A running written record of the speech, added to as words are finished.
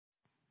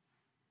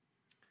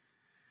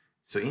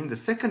So in the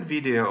second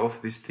video of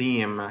this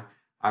theme,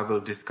 I will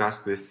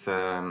discuss this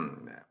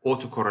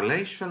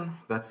autocorrelation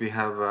that we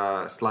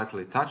have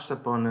slightly touched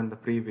upon in the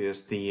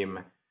previous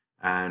theme,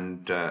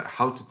 and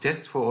how to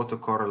test for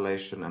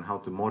autocorrelation and how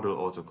to model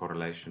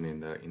autocorrelation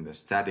in the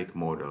static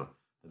model.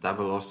 But I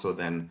will also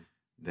then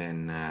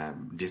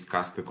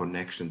discuss the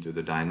connection to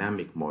the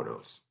dynamic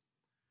models.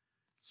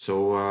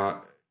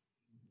 So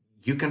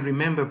you can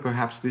remember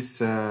perhaps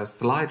this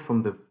slide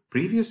from the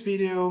previous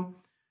video,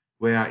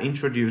 where I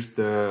introduced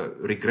the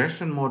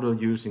regression model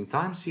using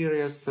time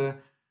series.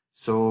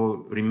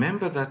 So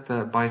remember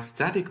that by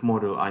static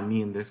model, I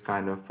mean this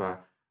kind of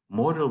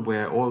model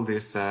where all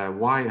these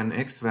y and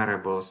x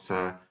variables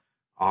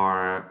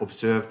are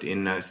observed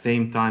in the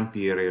same time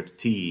period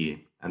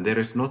t, and there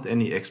is not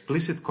any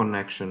explicit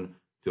connection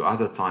to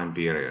other time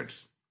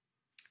periods.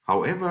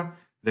 However,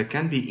 there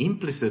can be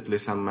implicitly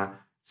some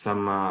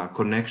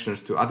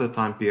connections to other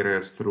time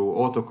periods through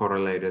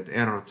autocorrelated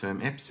error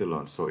term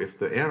epsilon. So if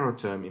the error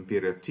term in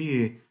period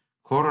t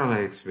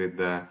correlates with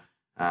the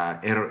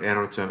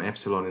error term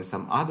epsilon in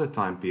some other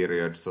time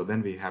period, so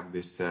then we have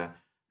this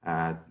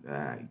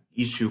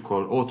issue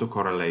called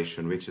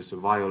autocorrelation, which is a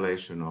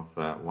violation of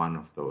one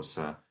of those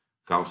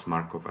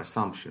Gauss-Markov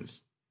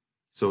assumptions.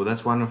 So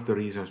that's one of the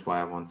reasons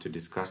why I want to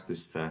discuss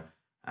this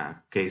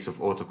case of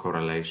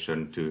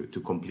autocorrelation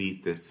to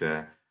complete this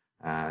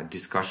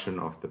discussion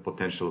of the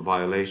potential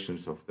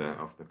violations of the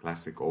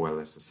classic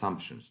OLS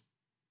assumptions.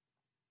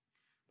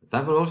 But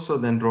I will also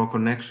then draw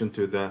connection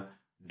to the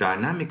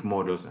dynamic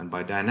models, and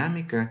by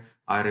dynamic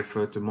I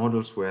refer to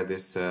models where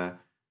this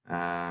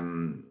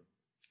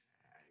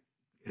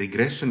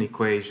regression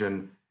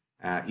equation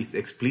is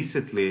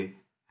explicitly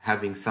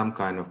having some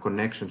kind of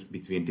connections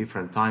between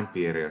different time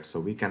periods. So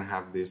we can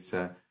have these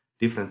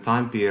different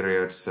time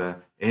periods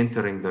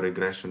entering the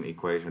regression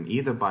equation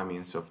either by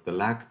means of the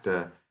lagged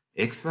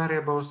x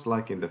variables,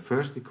 like in the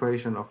first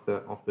equation of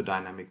the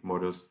dynamic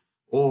models,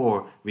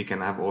 or we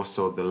can have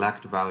also the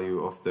lagged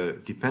value of the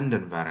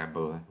dependent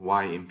variable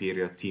y in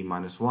period t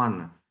minus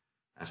 1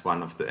 as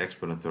one of the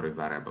explanatory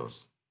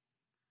variables.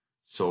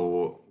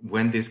 So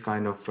when this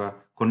kind of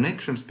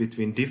connections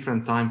between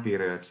different time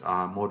periods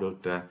are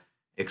modeled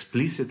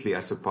explicitly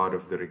as a part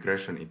of the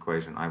regression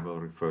equation, I will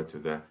refer to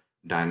the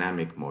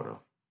dynamic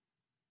model.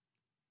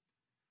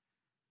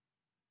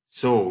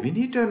 So we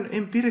need an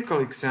empirical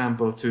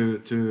example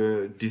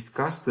to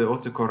discuss the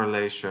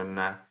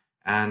autocorrelation,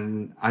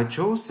 and I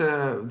chose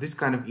this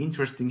kind of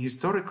interesting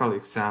historical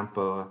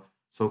example,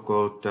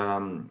 so-called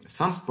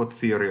sunspot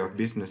theory of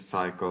business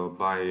cycle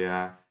by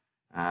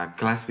a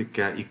classic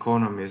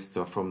economist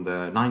from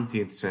the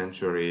 19th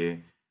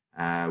century,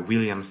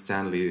 William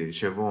Stanley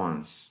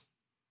Jevons.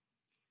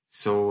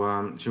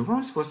 So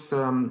Jevons was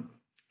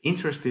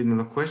interested in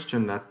the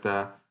question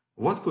that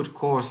what could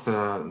cause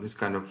this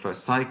kind of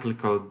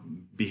cyclical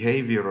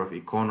behavior of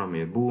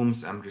economy,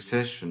 booms and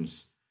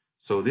recessions.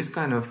 So this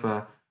kind of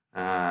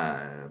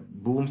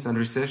booms and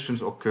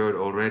recessions occurred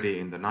already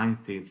in the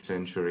 19th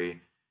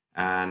century,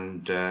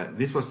 and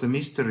this was a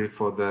mystery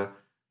for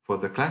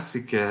the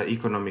classic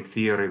economic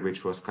theory,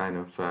 which was kind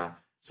of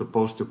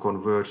supposed to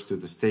converge to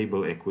the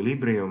stable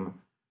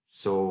equilibrium.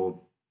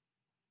 So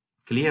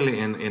clearly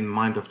in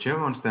mind of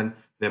Jevons, then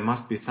there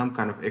must be some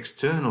kind of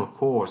external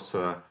cause,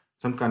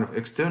 some kind of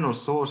external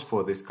source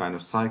for this kind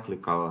of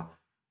cyclical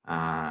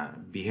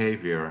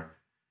behavior.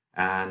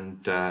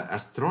 And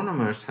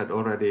astronomers had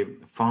already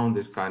found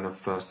this kind of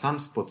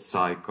sunspot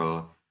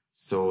cycle.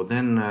 So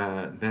then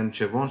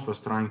Jevons was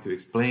trying to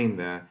explain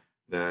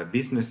the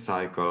business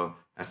cycle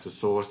as the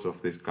source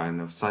of this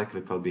kind of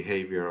cyclical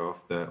behavior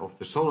of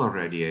the solar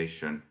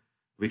radiation,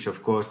 which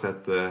of course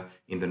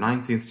in the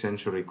 19th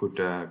century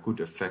could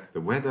affect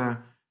the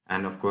weather.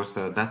 And of course,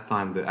 at that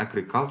time, the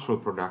agricultural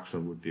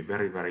production would be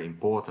very, very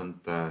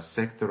important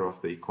sector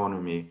of the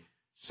economy.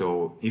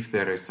 So if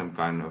there is some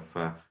kind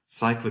of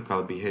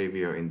cyclical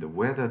behavior in the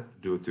weather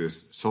due to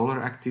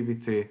solar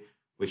activity,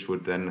 which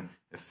would then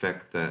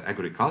affect the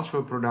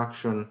agricultural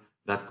production,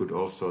 that could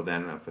also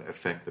then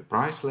affect the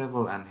price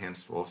level and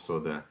hence also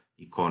the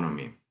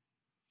economy.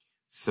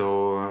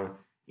 So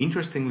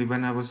interestingly,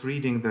 when I was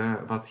reading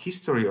about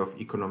history of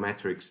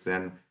econometrics,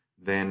 then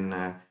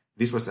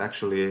this was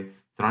actually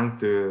trying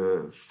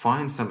to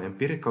find some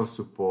empirical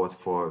support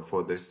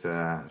for this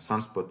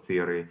sunspot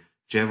theory.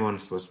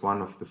 Jevons was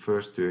one of the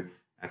first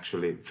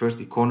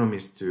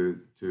economists to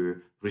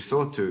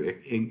resort to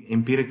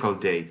empirical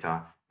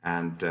data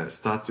and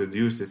start to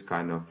use this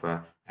kind of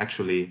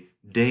actually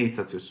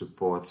data to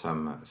support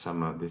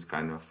some of this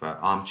kind of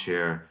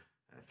armchair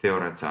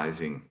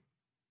theoretizing.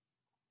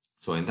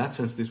 So in that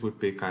sense, this would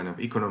be kind of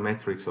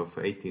econometrics of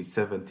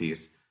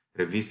 1870s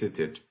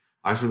revisited.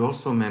 I should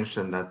also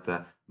mention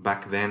that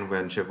back then,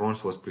 when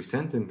Jevons was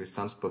presenting this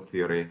sunspot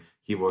theory,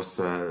 he was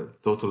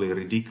totally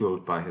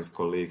ridiculed by his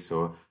colleagues.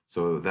 So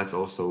that's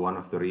also one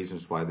of the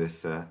reasons why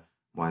this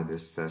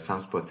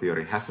sunspot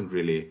theory hasn't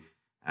really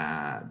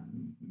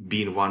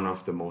been one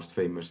of the most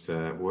famous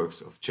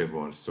works of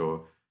Jevons.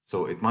 So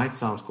it might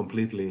sound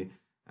completely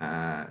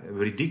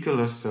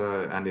ridiculous,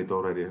 and it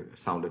already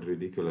sounded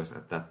ridiculous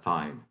at that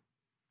time.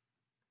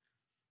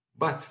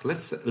 But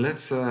let's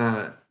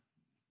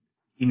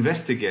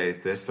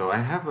investigate this. So I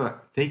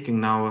have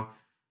taken now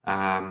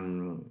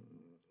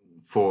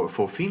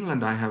for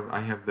Finland. I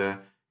have the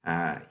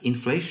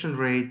inflation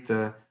rate,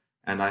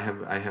 and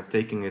I have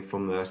taken it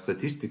from the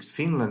Statistics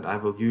Finland. I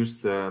will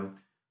use the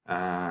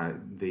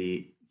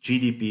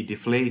GDP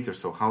deflator.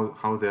 So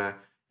how the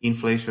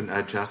inflation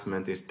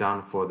adjustment is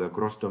done for the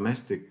gross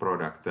domestic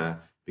product,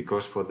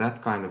 because for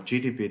that kind of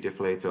GDP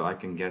deflator I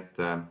can get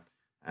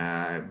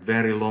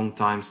very long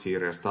time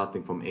series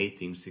starting from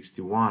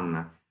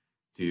 1861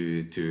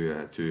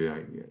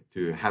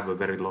 to have a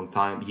very long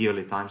time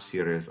yearly time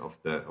series of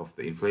the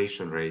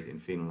inflation rate in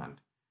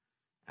Finland.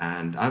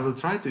 And I will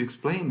try to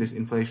explain this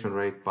inflation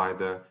rate by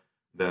the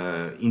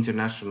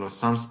international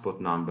sunspot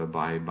number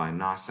by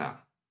NASA.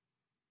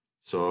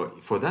 So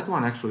for that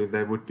one, actually,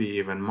 there would be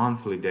even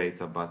monthly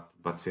data,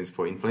 but since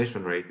for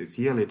inflation rate it's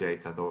yearly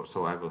data,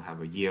 so I will have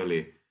a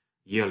yearly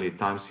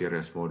time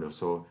series model.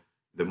 So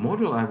the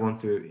model I want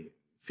to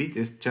fit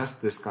is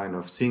just this kind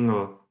of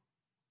single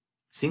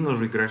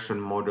regression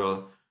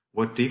model.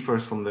 What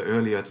differs from the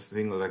earlier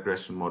single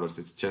regression models,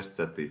 it's just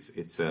that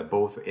it's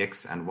both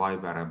X and Y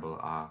variable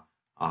are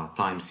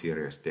time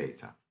series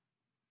data.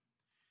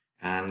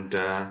 And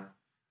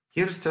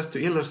here's just to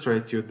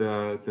illustrate you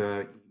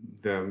the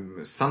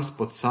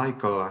sunspot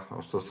cycle,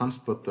 also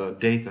sunspot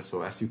data.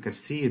 So as you can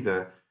see,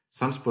 the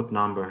sunspot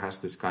number has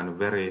this kind of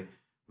very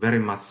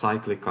much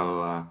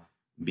cyclical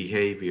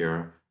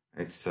behavior.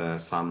 It's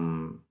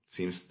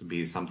seems to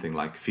be something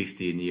like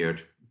 15-year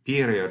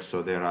period.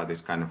 So there are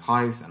these kind of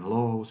highs and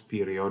lows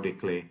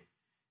periodically,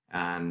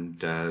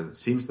 and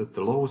seems that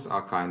the lows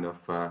are kind of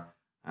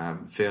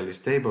fairly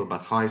stable,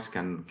 but highs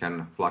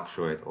can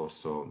fluctuate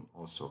also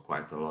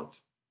quite a lot.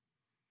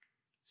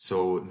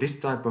 So this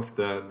type of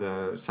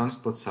the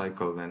sunspot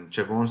cycle then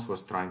Jevons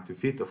was trying to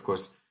fit. Of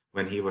course,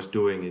 when he was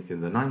doing it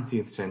in the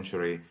 19th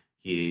century,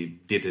 he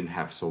didn't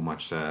have so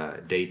much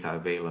data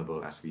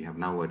available as we have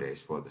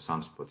nowadays for the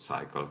sunspot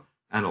cycle,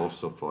 and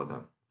also for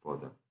the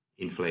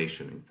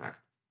inflation, in fact.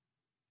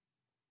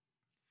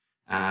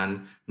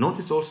 And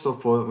notice also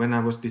for when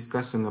I was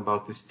discussing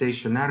about the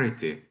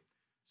stationarity.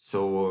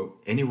 So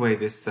anyway,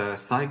 this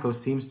cycle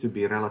seems to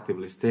be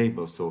relatively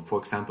stable. So for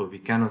example, we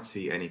cannot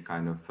see any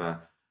kind of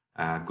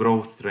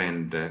growth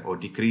trend or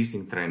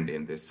decreasing trend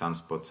in this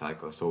sunspot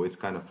cycle. So it's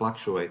kind of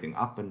fluctuating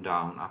up and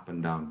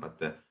down, but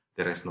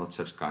there is not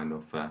such kind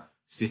of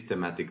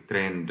systematic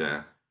trend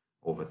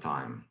over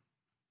time.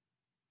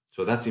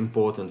 So that's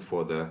important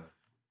for the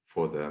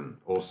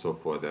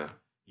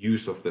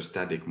use of the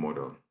static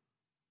model.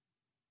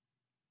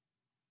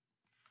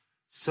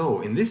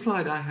 So in this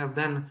slide, I have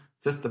then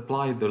just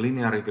applied the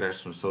linear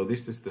regression. So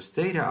this is the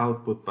data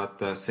output, but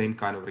the same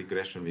kind of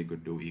regression we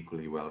could do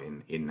equally well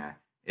in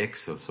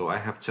Excel. So I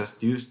have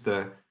just used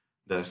the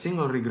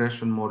single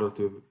regression model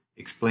to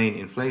explain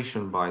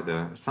inflation by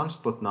the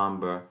sunspot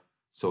number.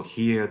 So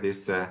here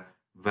this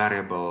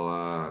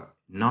variable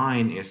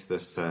 9 is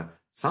this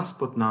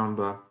sunspot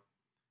number,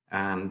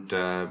 and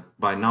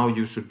by now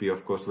you should be,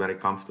 of course, very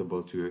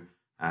comfortable to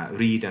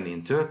read and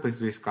interpret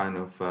this kind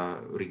of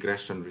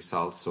regression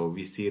results. So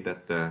we see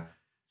that the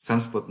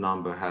sunspot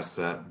number has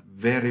a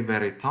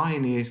very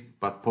tiny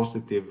but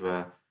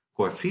positive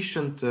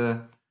coefficient,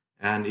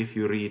 and if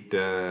you read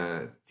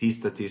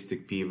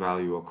t-statistic,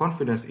 p-value, or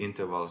confidence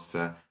intervals,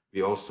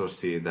 we also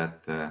see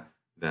that the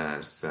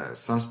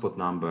sunspot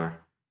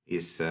number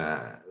is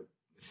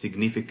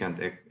significant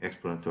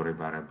explanatory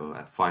variable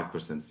at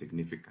 5%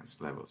 significance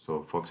level.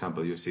 So for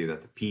example, you see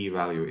that the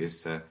p-value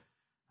is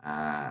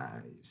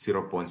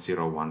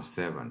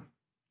 0.017.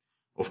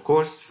 Of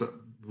course,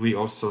 we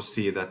also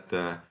see that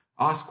the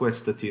R-squared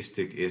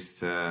statistic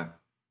is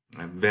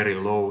very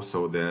low,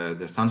 so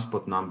the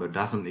sunspot number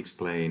doesn't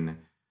explain,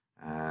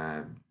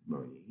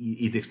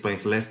 it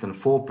explains less than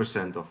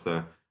 4% of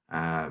the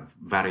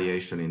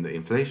variation in the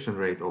inflation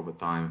rate over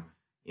time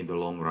in the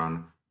long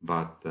run,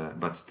 but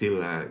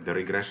still the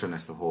regression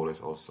as a whole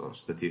is also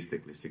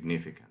statistically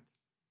significant.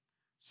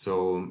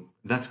 So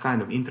that's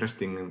kind of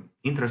interesting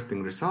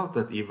result,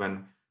 that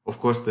even, of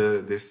course,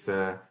 this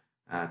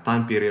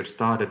time period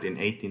started in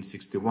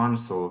 1861,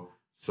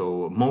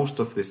 so most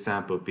of this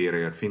sample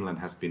period Finland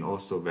has been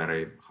also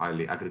very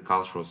highly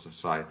agricultural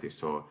society,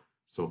 so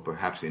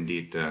perhaps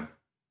indeed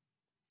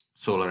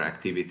solar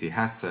activity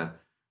has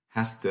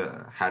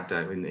had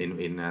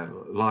in a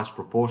large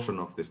proportion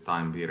of this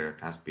time period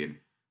has been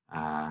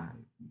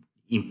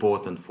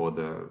important for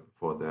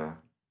the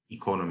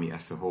economy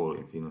as a whole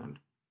in Finland.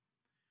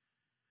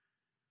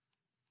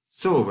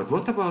 So, but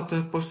what about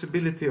the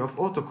possibility of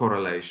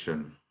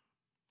autocorrelation?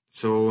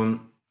 So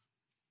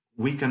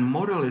we can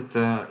model it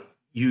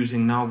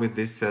using now with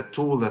this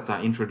tool that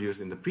I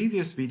introduced in the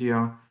previous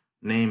video,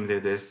 namely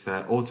this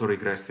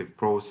autoregressive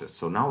process.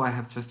 So now I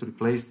have just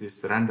replaced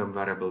this random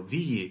variable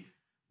v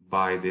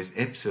by this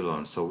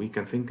epsilon. So we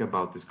can think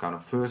about this kind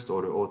of first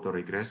order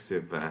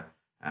autoregressive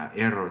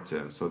error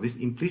term. So this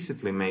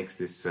implicitly makes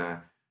this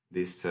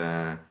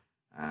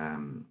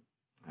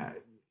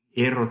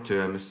error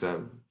terms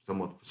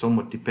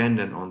somewhat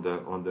dependent on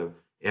the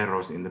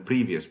errors in the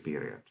previous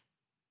period.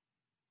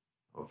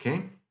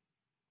 Okay,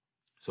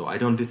 so I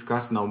don't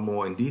discuss now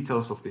more in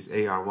details of this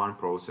AR1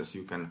 process.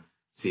 You can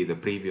see the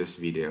previous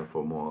video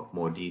for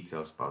more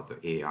details about the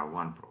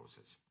AR1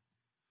 process.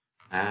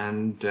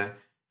 And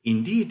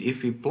indeed,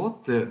 if we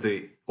plot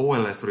the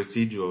OLS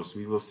residuals,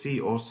 we will see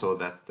also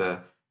that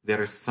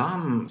there is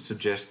some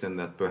suggestion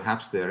that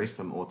perhaps there is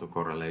some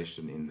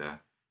autocorrelation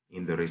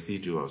in the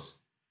residuals.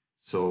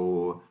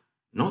 So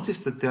notice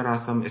that there are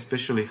some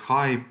especially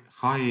high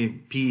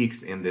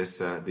peaks in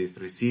these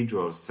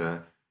residuals,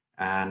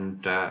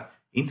 and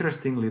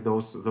interestingly,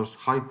 those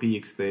high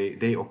peaks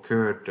they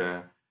occurred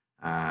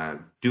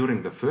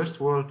during the First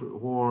World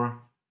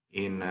War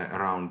in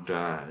around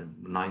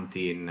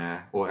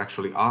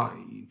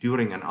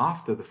during and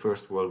after the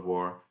First World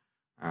War,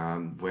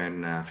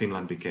 when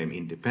Finland became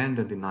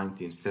independent in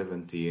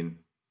 1917.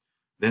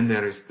 Then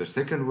there is the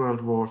Second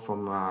World War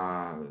from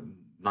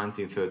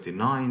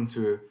 1939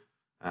 to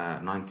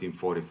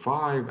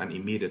 1945, and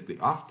immediately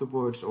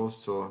afterwards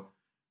also.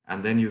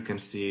 And then you can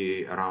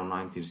see around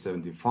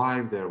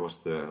 1975 there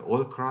was the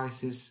oil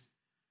crisis.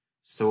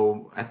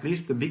 So at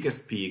least the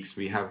biggest peaks,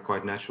 we have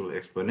quite natural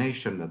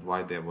explanation that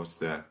why there was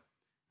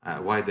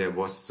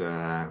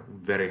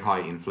very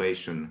high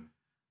inflation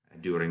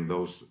during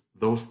those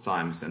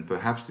times, and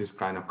perhaps this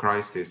kind of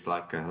crisis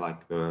like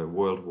the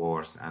world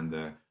wars and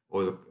the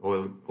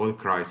oil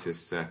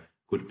crisis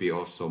could be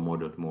also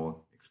modeled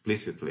more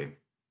explicitly.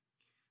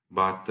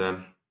 But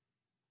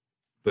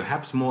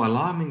perhaps more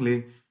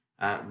alarmingly,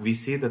 we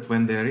see that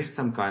when there is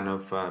some kind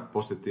of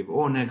positive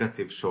or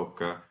negative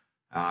shock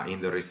in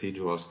the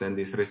residuals, then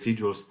these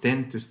residuals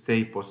tend to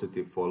stay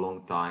positive for a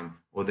long time,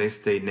 or they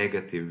stay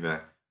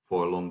negative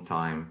for a long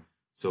time.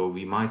 So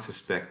we might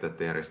suspect that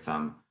there is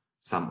some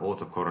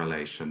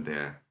autocorrelation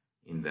there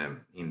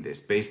in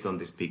this based on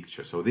this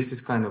picture. So this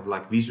is kind of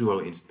like visual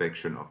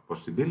inspection of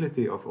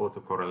possibility of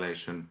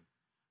autocorrelation.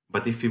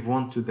 But if we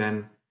want to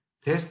then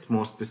test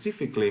more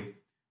specifically,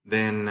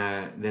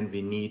 then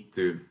we need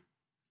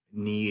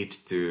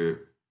to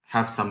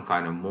have some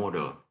kind of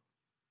model.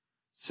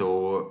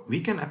 So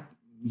we can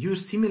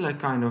use similar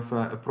kind of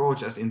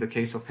approach as in the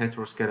case of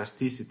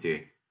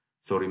heteroskedasticity.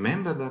 So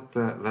remember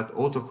that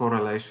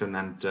autocorrelation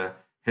and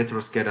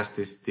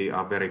heteroskedasticity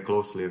are very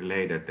closely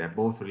related. They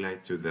both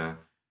relate to the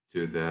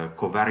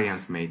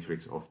covariance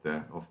matrix of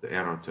the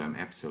error term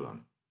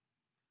epsilon.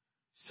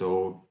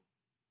 So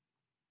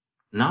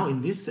now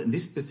in this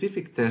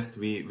specific test,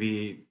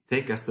 we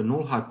take as the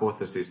null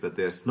hypothesis that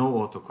there's no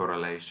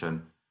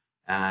autocorrelation,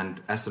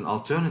 and as an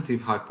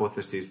alternative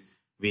hypothesis,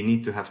 we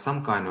need to have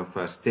some kind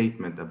of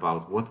statement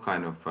about what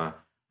kind of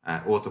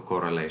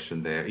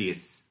autocorrelation there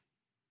is.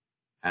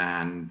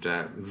 And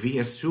we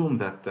assume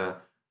that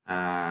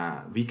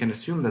we can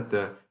assume that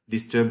the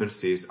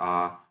disturbances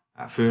are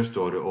first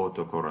order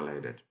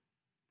autocorrelated.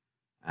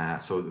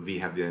 So we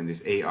have then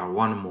this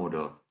AR1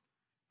 model,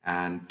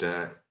 and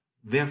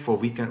therefore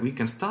we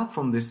can start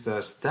from this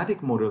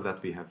static model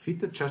that we have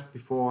fitted just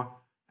before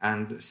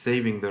and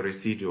saving the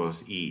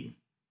residuals E.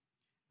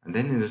 And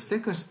then in the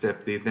second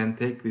step, they then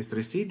take these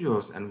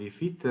residuals and we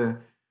fit the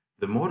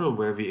model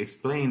where we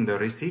explain the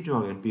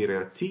residual in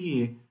period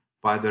T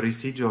by the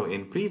residual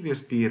in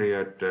previous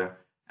period,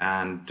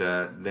 and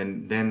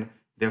then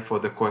therefore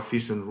the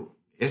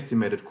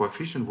estimated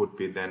coefficient would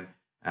be then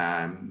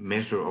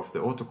measure of the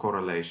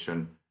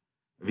autocorrelation.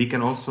 We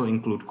can also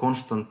include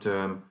constant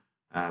term,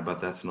 but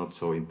that's not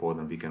so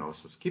important. We can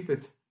also skip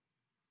it.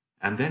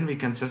 And then we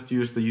can just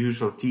use the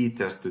usual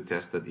t-test to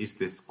test that is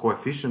this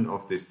coefficient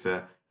of this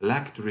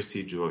lagged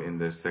residual in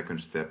the second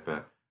step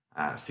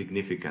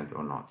significant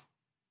or not.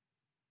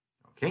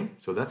 Okay,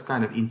 so that's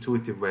kind of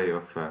intuitive way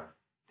of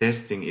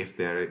testing if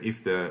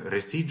the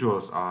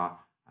residuals are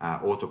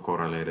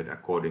autocorrelated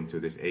according to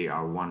this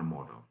AR1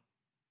 model.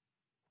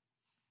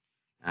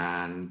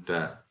 And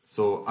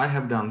so I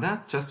have done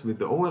that just with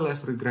the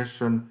OLS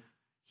regression.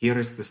 Here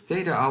is the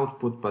data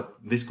output, but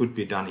this could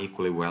be done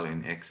equally well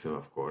in Excel,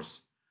 of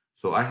course.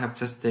 So I have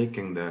just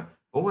taken the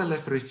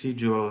OLS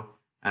residual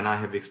and I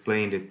have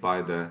explained it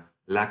by the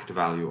lagged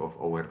value of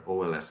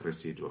OLS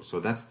residual.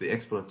 So that's the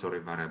explanatory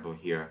variable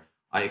here.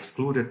 I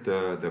excluded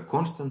the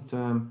constant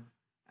term,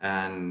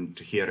 and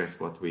here is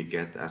what we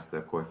get as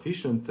the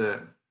coefficient.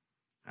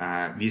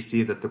 We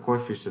see that the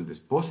coefficient is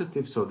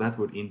positive, so that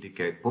would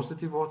indicate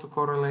positive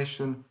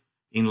autocorrelation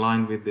in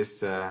line with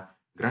this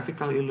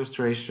graphical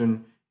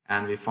illustration,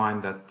 and we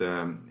find that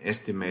the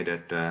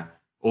estimated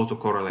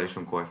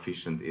autocorrelation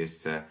coefficient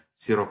is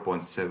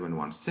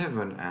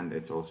 0.717, and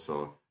it's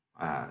also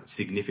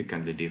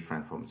significantly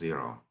different from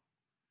 0.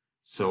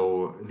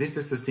 So this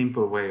is a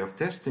simple way of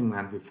testing,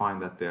 and we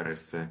find that there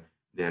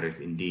is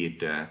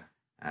indeed,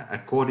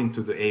 according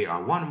to the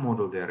AR1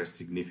 model, there is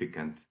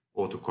significant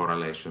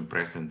autocorrelation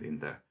present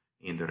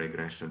in the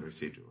regression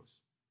residuals.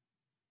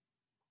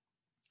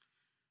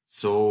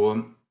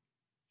 So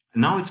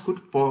now it's good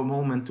for a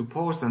moment to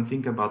pause and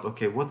think about,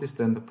 okay, what is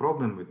then the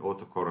problem with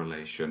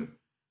autocorrelation?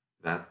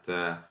 That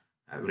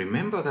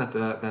Remember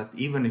that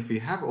even if we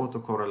have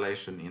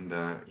autocorrelation in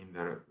the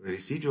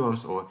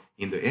residuals or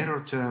in the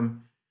error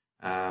term,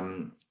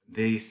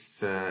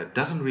 this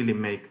doesn't really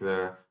make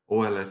the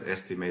OLS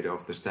estimator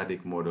of the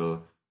static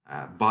model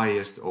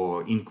biased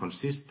or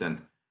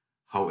inconsistent.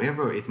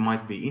 However, it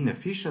might be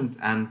inefficient,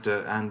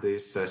 and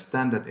these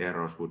standard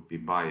errors would be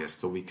biased.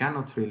 So we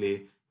cannot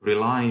really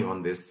rely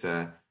on this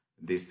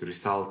this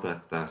result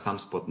that the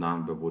sunspot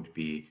number would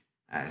be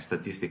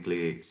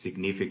statistically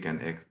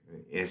significant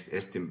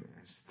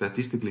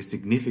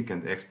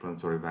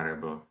explanatory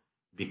variable,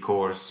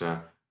 because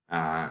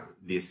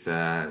these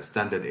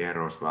standard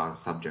errors were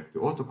subject to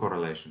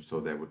autocorrelation, so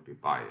they would be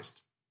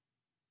biased.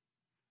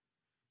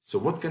 So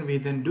what can we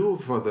then do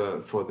for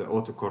the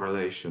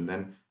autocorrelation?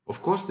 Then,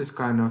 of course, this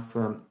kind of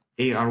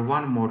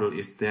AR1 model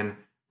is then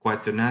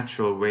quite a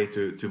natural way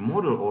to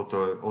model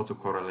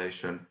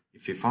autocorrelation.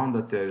 If we found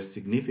that there is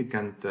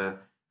significant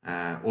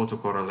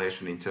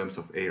autocorrelation in terms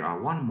of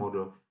AR1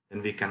 model,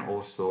 then we can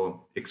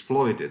also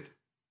exploit it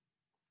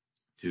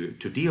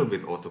to deal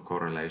with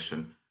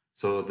autocorrelation.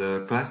 So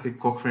the classic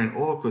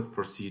Cochrane-Orcutt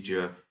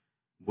procedure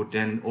would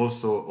then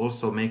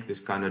also make this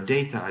kind of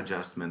data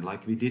adjustment,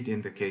 like we did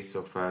in the case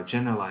of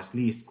generalized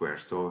least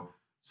squares. So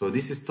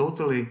this is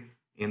totally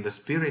in the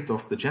spirit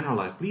of the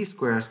generalized least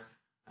squares.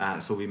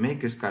 So we make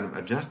this kind of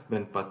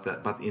adjustment,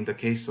 but in the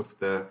case of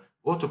the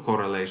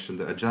autocorrelation,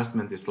 the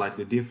adjustment is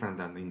slightly different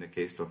than in the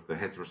case of the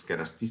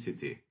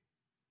heteroscedasticity.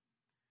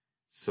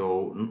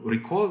 So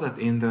recall that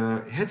in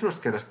the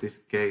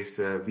heteroscedastic case,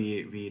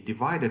 we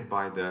divided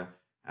by the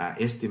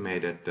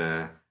estimated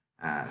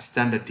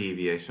standard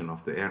deviation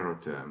of the error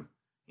term.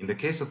 In the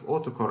case of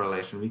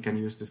autocorrelation, we can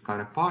use this kind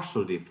of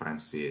partial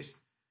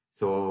differences.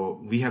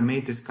 So we have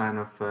made this kind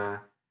of,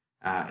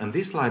 on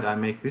this slide, I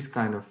make this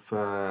kind of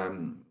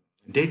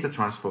data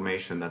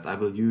transformation that I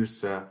will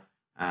use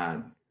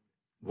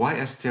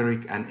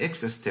y-asterisk and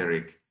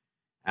x-asterisk,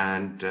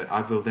 and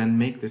I will then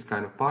make this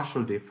kind of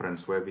partial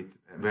difference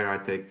where I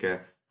take,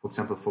 for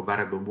example, for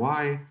variable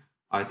y,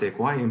 I take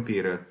y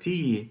imperial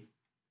t,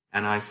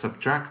 and I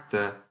subtract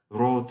the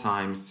rho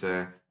times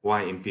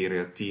y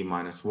imperial t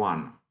minus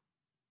 1.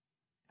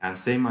 And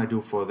same I do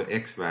for the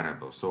x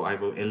variable. So I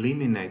will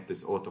eliminate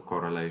this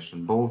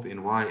autocorrelation both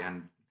in y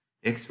and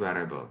x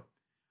variable.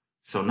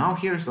 So now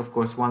here's, of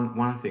course,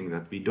 one thing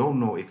that we don't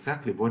know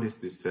exactly what is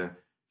this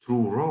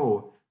true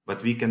rho,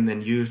 but we can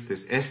then use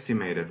this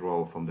estimated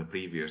rho from the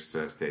previous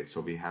state. So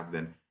we have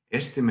then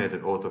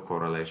estimated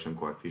autocorrelation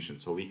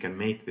coefficient. So we can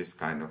make this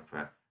kind of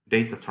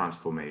data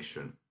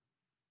transformation.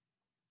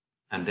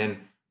 And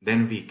then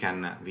we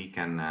can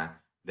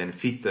then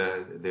fit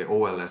the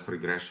OLS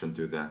regression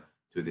to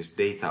this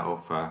data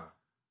of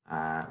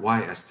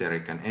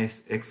y-asterisk and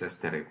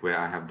x-asterisk, where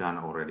I have done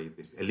already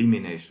this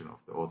elimination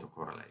of the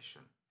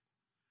autocorrelation.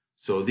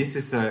 So this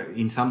is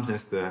in some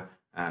sense the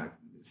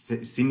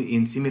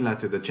similar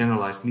to the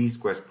generalized least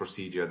squares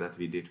procedure that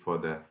we did for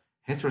the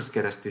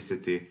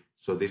heteroscedasticity.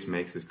 So this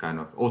makes this kind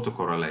of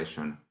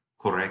autocorrelation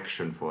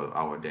correction for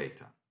our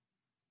data.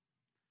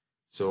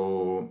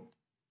 So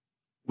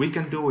we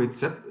can do it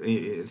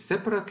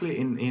separately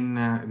in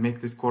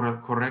make this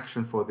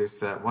correction for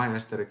this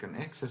y-asterisk and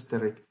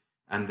x-asterisk,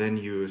 and then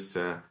use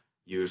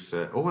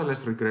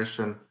OLS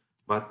regression.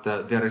 But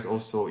there is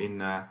also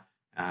in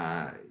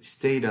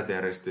Stata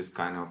there is this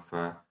kind of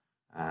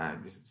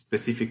this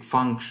specific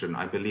function.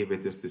 I believe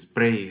it is this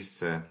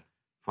praise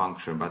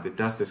function, but it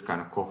does this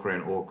kind of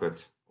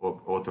Cochrane-Orcutt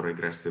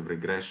autoregressive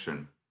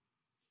regression.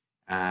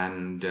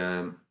 And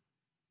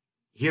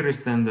here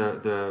is then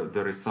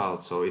the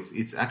result. So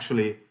it's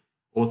actually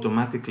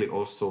automatically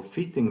also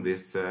fitting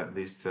this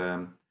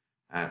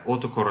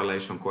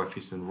autocorrelation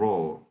coefficient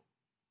rho.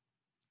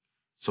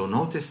 So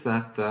notice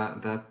that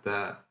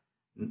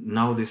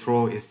now this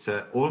rho is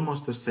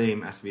almost the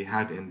same as we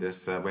had in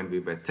this when we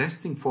were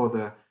testing for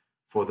the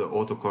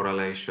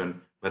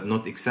autocorrelation, but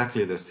not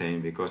exactly the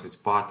same, because it's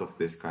part of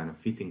this kind of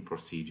fitting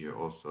procedure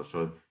also.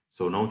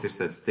 So notice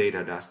that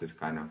Stata does this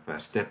kind of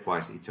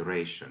stepwise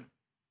iteration,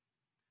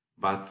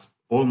 but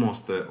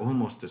almost the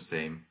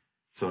same.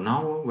 So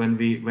now when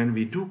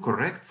we do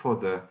correct for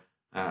the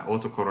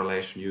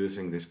autocorrelation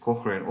using this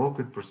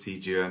Cochrane-Orcutt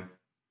procedure,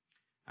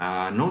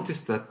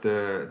 notice that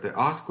the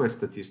R-squared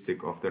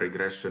statistic of the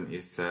regression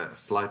is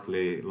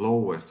slightly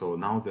lower. So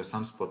now the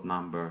sunspot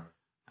number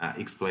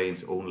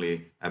explains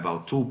only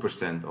about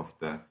 2% of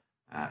the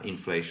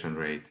inflation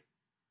rate.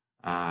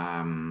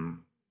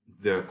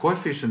 The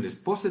coefficient is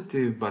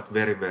positive, but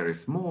very, very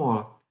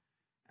small.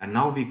 And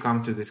now we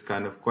come to this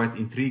kind of quite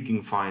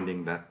intriguing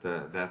finding that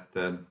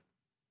the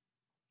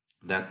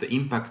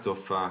impact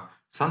of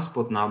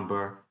sunspot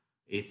number,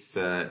 it's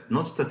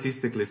not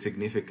statistically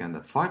significant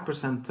at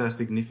 5%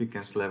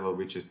 significance level,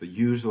 which is the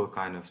usual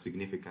kind of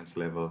significance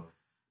level.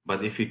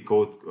 But if you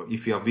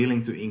are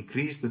willing to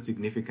increase the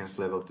significance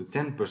level to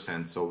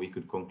 10%, so we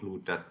could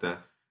conclude that the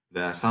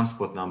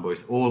sunspot number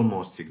is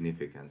almost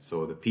significant.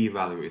 So the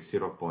p-value is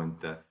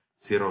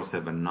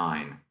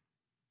 0.079.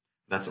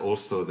 That's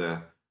also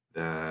the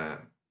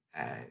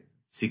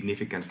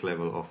significance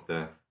level of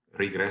the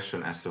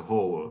regression as a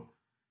whole.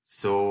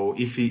 So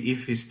if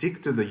we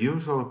stick to the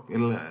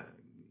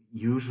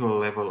usual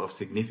level of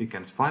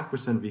significance,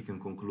 5%, we can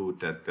conclude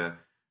that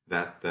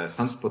that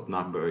sunspot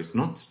number is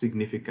not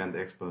significant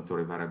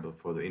explanatory variable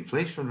for the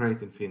inflation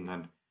rate in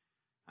Finland.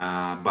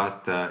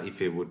 But if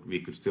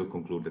we could still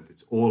conclude that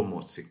it's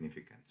almost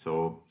significant.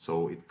 So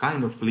it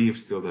kind of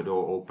leaves still the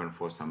door open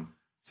for some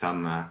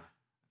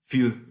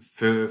few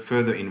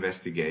further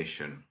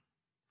investigation.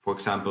 For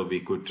example, we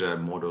could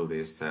model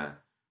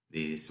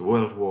these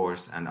world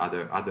wars and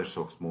other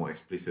shocks more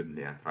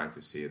explicitly and try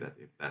to see that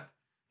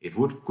if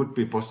it could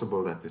be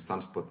possible that the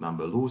sunspot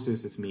number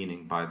loses its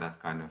meaning by that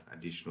kind of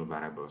additional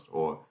variables,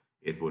 or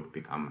it would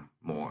become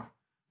more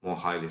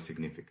highly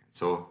significant.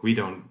 So we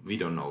don't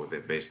know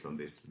that based on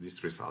this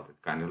result.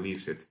 It kind of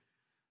leaves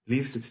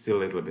it still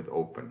a little bit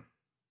open.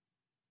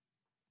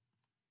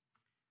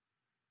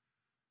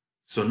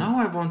 So now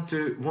I want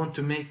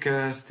to make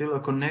still a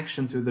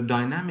connection to the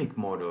dynamic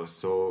model.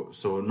 So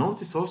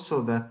notice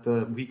also that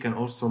we can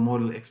also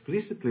model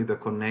explicitly the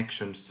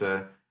connections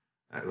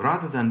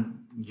rather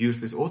than use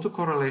this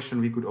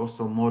autocorrelation. We could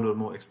also model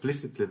more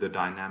explicitly the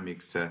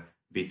dynamics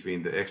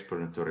between the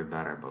explanatory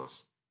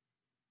variables.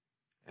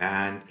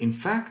 And in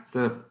fact,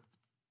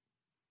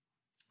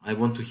 I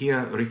want to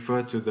here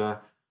refer to the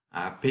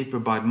paper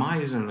by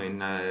Meisen in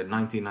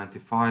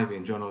 1995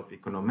 in Journal of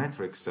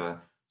Econometrics.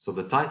 So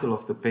the title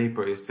of the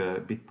paper is a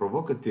bit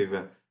provocative,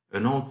 a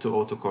note to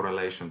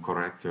autocorrelation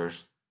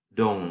correctors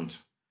don't,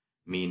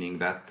 meaning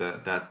that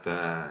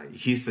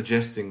he's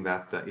suggesting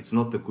that it's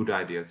not a good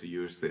idea to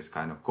use this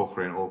kind of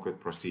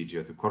Cochrane-Oakwood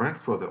procedure to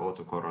correct for the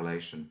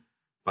autocorrelation,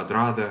 but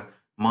rather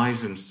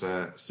Meisen's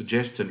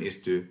suggestion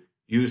is to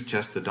use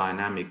just the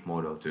dynamic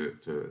model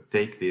to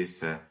take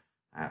this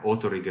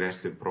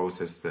autoregressive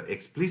process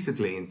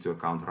explicitly into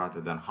account rather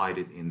than hide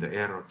it in the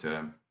error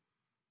term.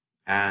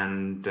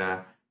 And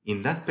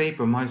in that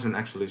paper, Meisen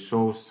actually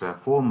shows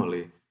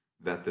formally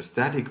that the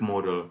static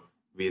model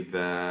with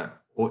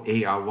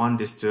AR1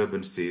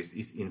 disturbances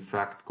is in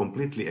fact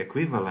completely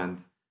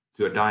equivalent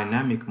to a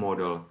dynamic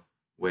model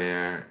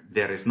where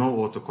there is no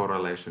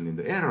autocorrelation in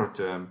the error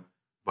term,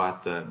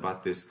 but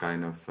this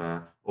kind of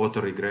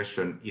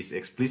autoregression is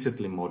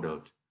explicitly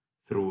modeled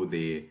through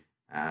the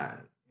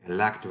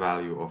lagged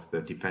value of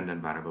the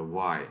dependent variable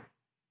y.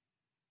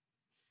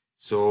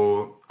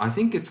 So I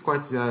think it's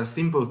quite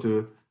simple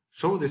to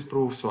show this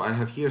proof. So I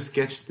have here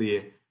sketched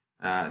the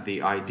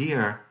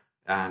idea,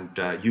 and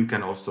you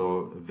can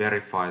also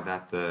verify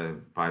that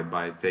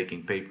by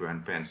taking paper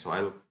and pen. So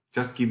I'll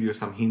just give you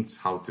some hints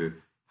how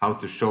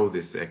to show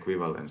this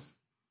equivalence.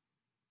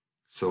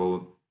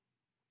 So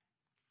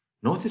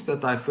notice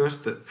that I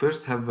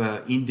first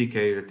have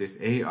indicated this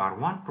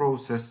AR1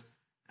 process,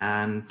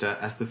 and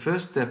as the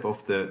first step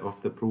of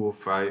the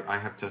proof, I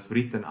have just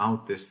written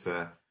out this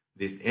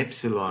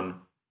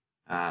epsilon.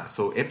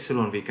 So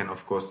epsilon we can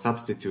of course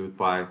substitute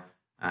by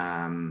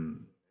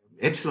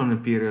epsilon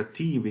in period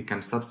t. We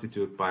can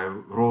substitute by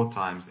rho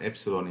times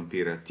epsilon in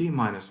period t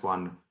minus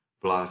 1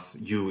 plus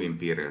u in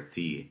period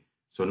t.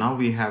 So now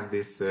we have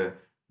this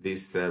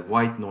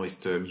white noise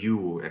term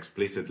u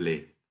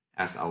explicitly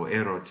as our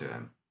error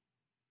term.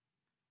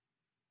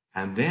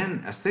 And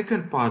then a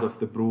second part of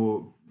the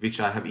proof, which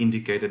I have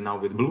indicated now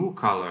with blue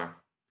color,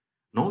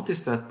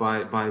 notice that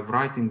by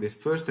writing this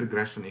first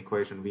regression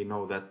equation, we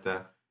know that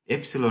the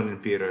epsilon in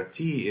period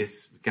t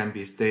can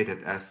be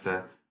stated as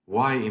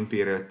y in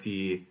period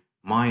t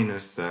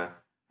minus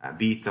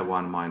beta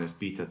 1 minus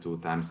beta 2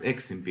 times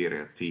x in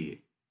period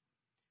t.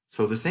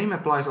 So the same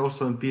applies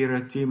also in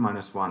period t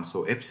minus 1.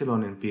 So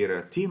epsilon in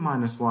period t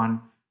minus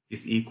 1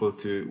 is equal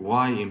to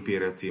y in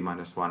period t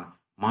minus 1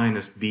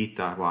 minus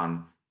beta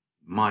 1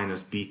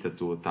 minus beta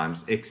 2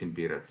 times x in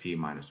period t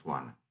minus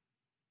 1.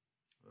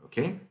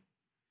 Okay?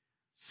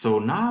 So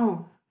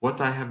now what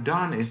I have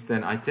done is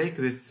then I take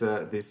this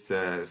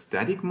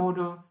static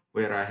model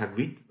where I have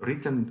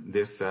written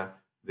this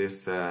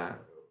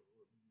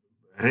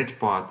red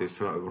part,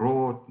 this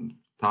rho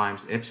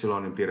times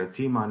epsilon in period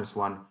t minus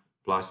 1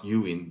 plus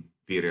u in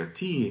period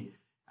t,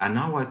 and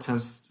now I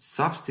just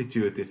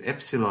substitute this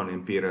epsilon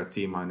in period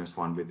t minus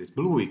 1 with this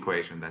blue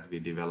equation that we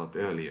developed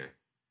earlier.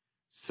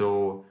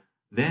 So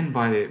then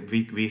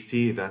we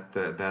see that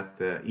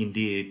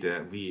indeed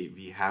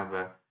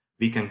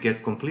we can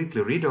get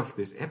completely rid of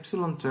these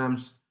epsilon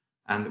terms,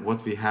 and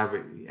what we have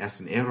as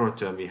an error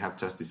term, we have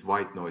just this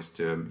white noise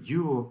term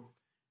u,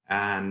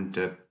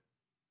 and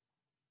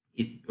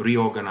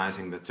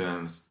reorganizing the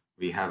terms,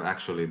 we have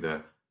actually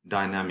the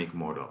dynamic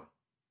model.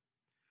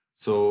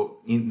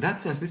 So in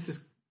that sense, this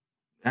is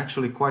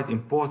actually quite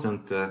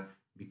important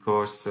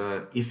because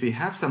if we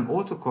have some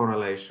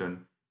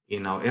autocorrelation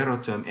in our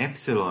error term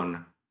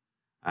epsilon,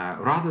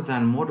 rather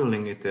than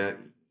modeling it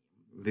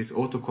this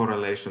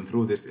autocorrelation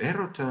through this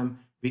error term,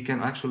 we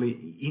can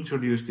actually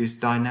introduce these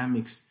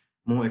dynamics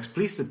more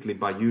explicitly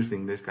by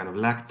using this kind of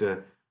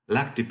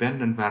lagged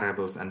dependent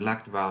variables and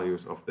lagged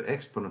values of the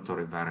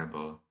explanatory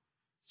variable.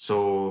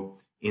 So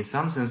in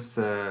some sense,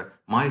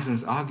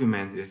 Meisen's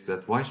argument is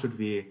that why should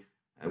we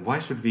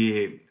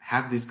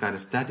have this kind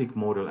of static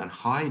model and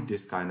hide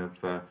this kind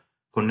of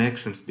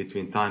connections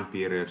between time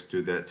periods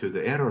to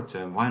the error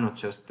term, why not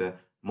just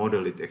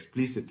model it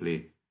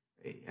explicitly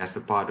as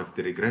a part of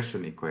the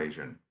regression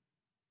equation?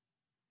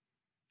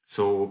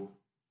 So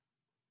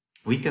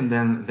we can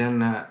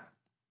then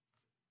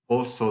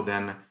also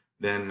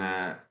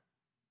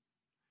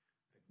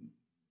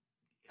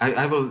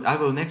I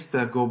will next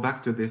go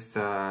back to this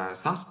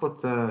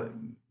sunspot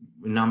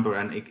number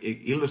and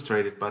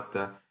illustrate it. But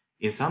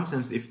in some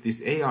sense, if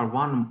this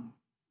AR1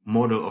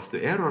 model of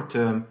the error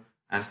term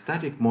and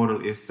static model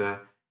is a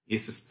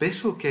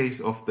special case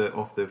of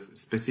the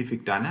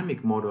specific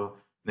dynamic model,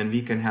 then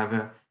we can have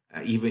a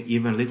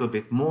even a little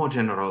bit more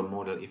general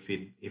model if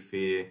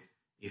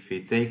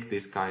we take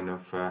this kind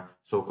of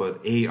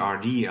so-called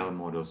ARDL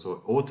model,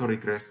 so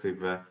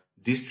autoregressive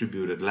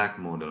distributed lag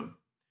model.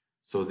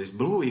 So this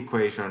blue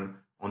equation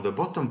on the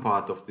bottom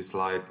part of the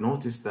slide,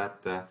 notice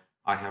that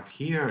I have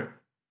here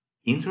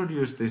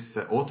introduced this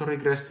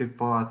autoregressive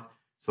part.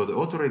 So the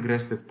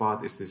autoregressive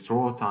part is this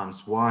rho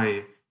times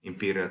y in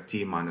period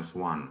t minus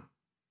 1.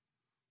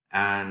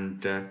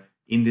 And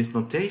in this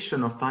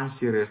notation of time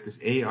series, this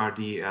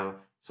ARDL,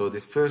 so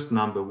this first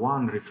number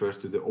 1 refers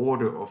to the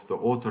order of the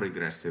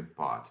autoregressive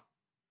part.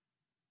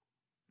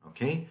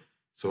 Okay,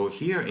 so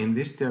here in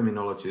this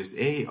terminology,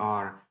 this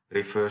AR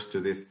refers to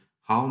this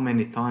how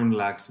many time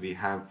lags we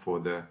have for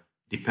the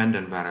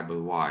dependent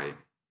variable y.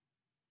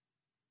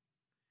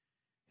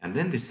 And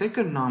then the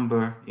second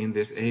number in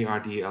this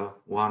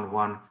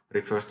ARDL11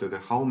 refers to the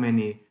how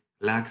many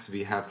lags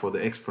we have for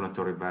the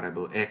explanatory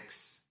variable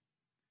x.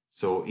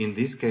 So in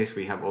this case,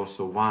 we have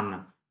also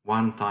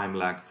one time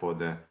lag for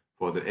the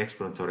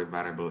explanatory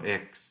variable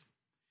x.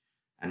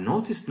 And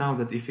notice now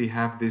that if we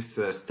have this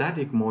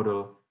static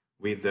model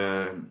with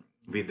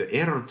the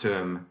error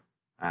term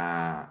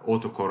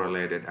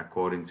autocorrelated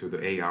according to the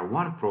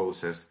AR1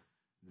 process,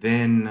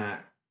 then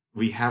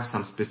we have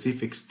some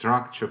specific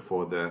structure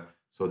for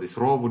so this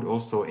rho would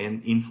also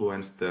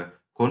influence the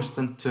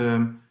constant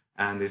term,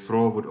 and this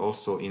rho would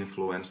also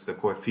influence the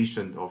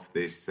coefficient of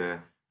this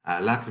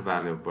lagged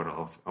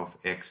variable of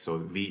x. So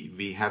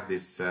we have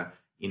this,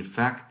 in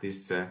fact,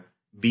 this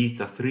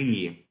beta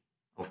 3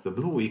 of the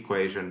blue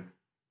equation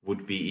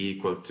would be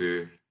equal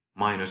to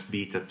minus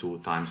beta 2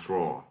 times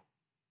rho.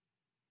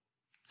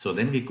 So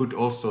then we could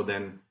also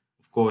then,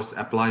 of course,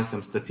 apply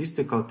some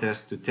statistical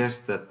tests to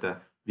test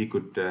that we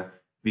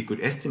could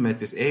estimate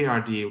this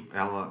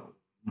ARDL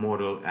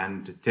model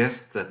and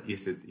test that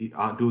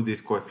do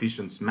these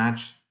coefficients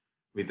match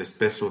with the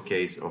special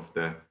case of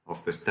the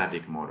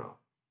static model.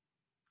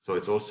 So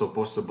it's also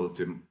possible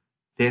to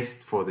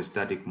test for the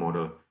static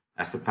model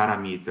as a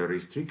parameter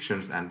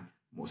restrictions and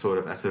sort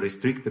of as a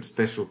restricted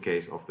special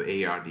case of the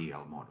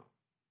ARDL model.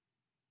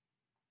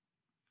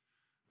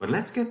 But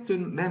let's get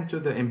then to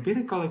the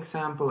empirical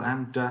example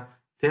and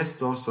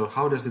test also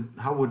how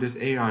would this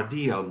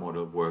ARDL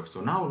model work.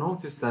 So now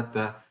notice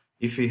that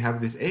if we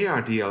have this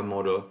ARDL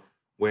model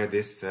where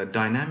this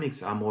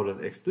dynamics are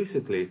modeled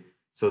explicitly,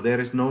 so there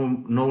is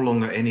no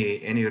longer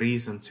any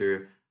reason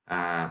to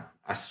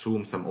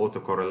assume some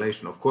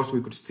autocorrelation. Of course,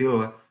 we could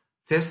still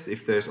test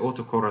if there's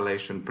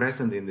autocorrelation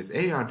present in this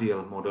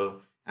ARDL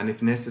model, and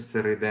if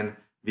necessary, then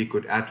we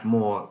could add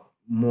more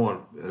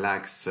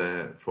lags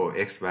for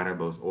x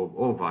variables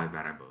or y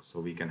variables,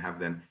 so we can have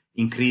then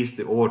increase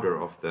the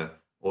order of the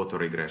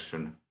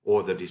autoregression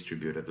or the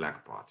distributed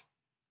lag part.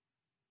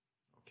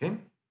 Okay,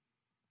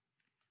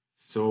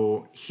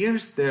 so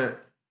here's the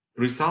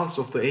results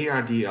of the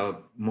ARDL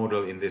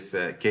model in this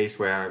case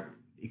where I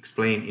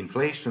explain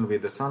inflation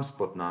with the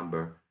sunspot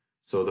number.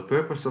 So the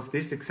purpose of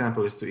this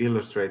example is to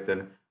illustrate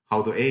then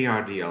how the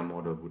ARDL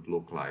model would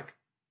look like.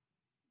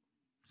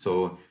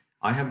 So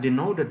I have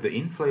denoted the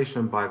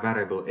inflation by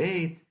variable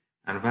 8,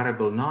 and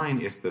variable 9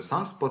 is the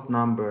sunspot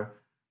number.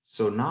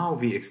 So now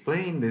we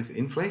explain this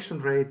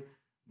inflation rate.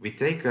 We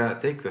take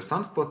the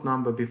sunspot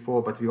number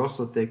before, but we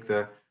also take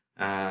the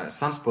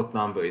sunspot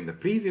number in the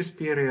previous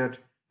period,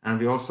 and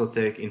we also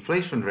take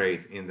inflation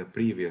rate in the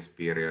previous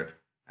period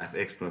as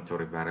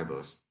explanatory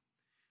variables.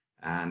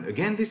 And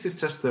again, this is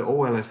just the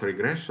OLS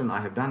regression. I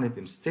have done it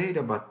in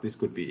Stata, but this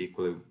could be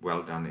equally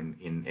well done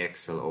in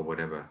Excel or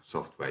whatever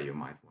software you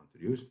might want to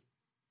use.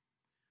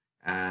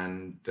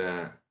 And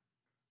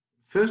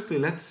firstly,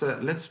 let's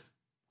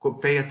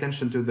pay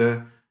attention to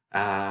the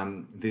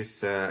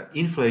this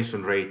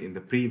inflation rate in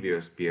the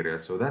previous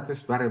period. So that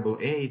is variable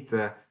 8,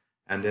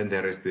 and then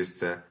there is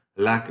this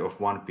lag of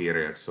 1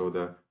 period. So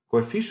the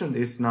coefficient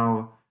is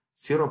now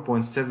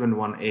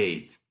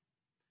 0.718,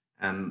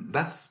 and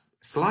that's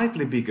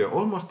slightly bigger,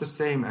 almost the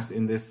same as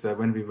in this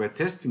when we were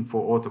testing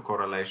for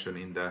autocorrelation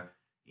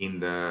in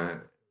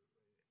the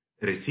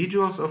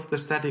residuals of the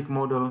static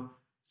model.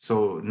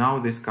 So now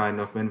this kind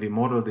of, when we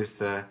model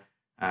this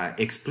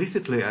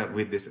explicitly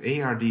with this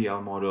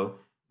ARDL model,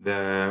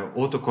 the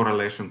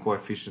autocorrelation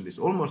coefficient is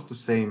almost the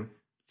same,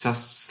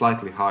 just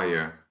slightly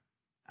higher.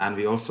 And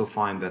we also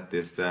find that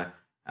this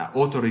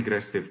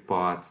autoregressive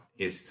part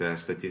is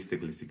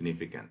statistically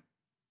significant.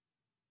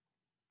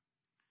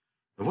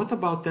 What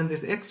about then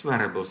this x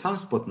variable,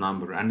 sunspot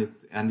number,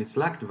 and its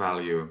lagged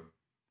value?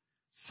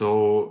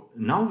 So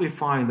now we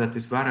find that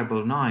this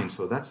variable 9,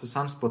 so that's the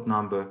sunspot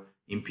number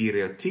in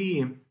period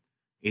t.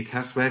 It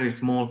has very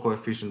small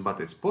coefficient, but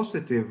it's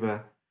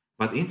positive.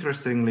 But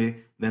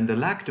interestingly, then the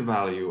lagged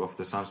value of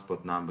the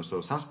sunspot number, so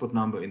sunspot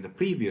number in the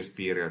previous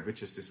period,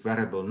 which is this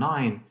variable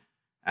 9,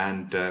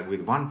 and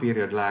with 1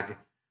 period lag,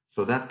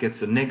 so that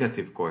gets a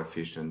negative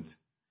coefficient.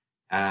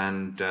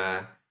 And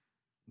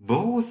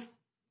both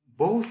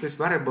this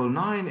variable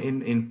 9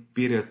 in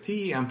period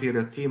t and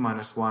period t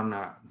minus 1,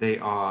 they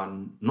are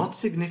not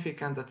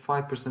significant at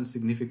 5%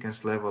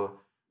 significance level,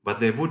 but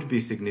they would be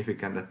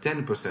significant at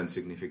 10%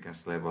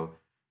 significance level.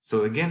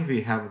 So again,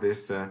 we have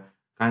this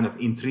kind of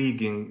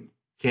intriguing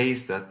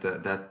case that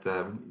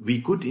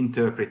we could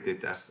interpret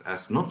it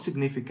as not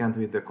significant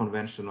with the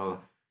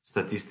conventional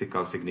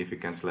statistical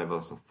significance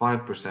levels of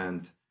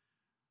 5%,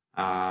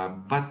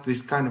 but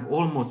this kind of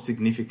almost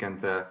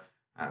significant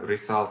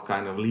result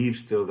kind of leaves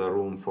still the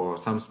room for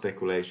some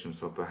speculation.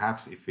 So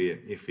perhaps if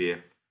we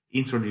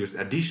introduce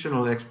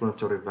additional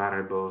explanatory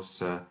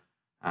variables,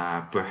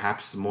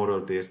 perhaps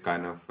model this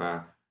kind of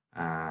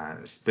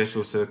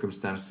special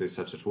circumstances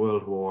such as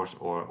world wars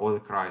or oil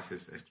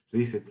crisis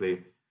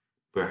explicitly,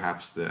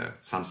 perhaps the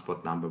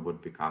sunspot number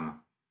would become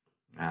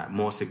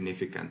more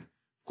significant.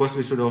 Of course,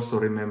 we should also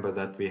remember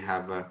that we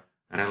have a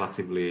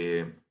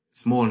relatively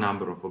small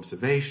number of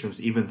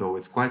observations. Even though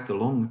it's quite a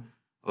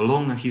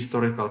long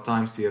historical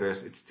time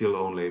series, it's still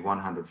only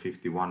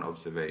 151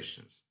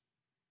 observations.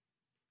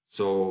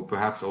 So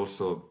perhaps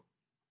also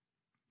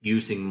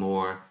using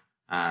more,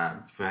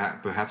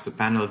 perhaps a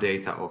panel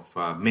data of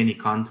many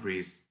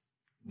countries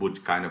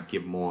would kind of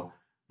give more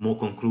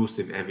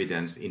conclusive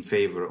evidence in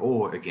favor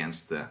or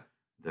against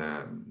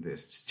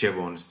this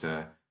Jevons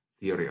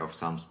theory of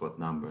sunspot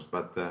numbers.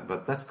 But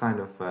that's kind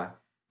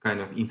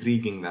of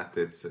intriguing that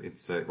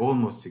it's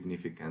almost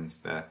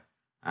significance.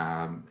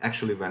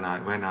 Actually, when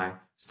I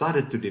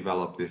started to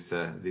develop this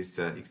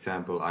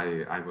example,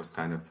 I was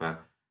kind of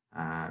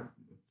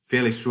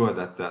fairly sure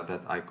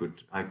that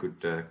I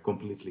could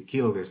completely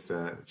kill this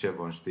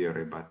Jevons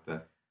theory,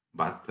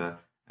 but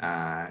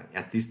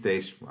at this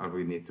stage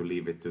we need to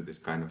leave it to this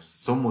kind of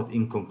somewhat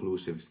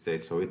inconclusive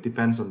state. So it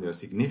depends on the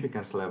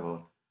significance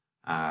level.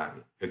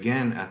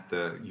 Again, at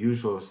the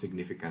usual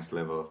significance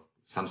level,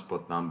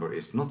 sunspot number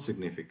is not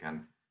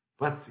significant,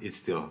 but it's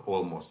still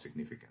almost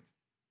significant.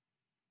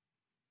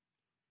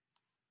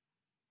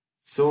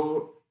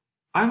 So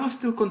I will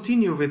still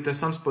continue with the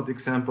sunspot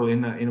example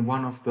in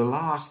one of the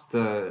last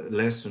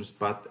lessons,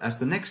 but as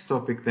the next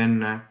topic,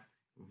 then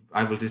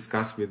I will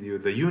discuss with you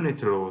the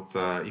unit root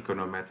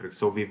econometrics.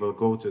 So we will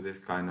go to this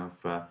kind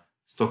of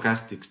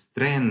stochastic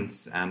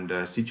trends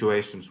and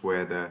situations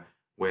where the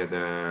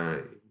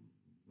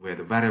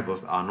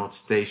variables are not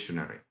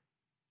stationary.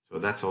 So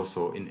that's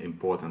also an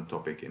important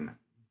topic in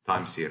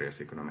time series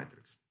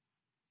econometrics.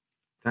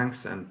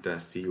 Thanks,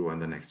 and see you on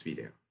the next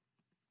video.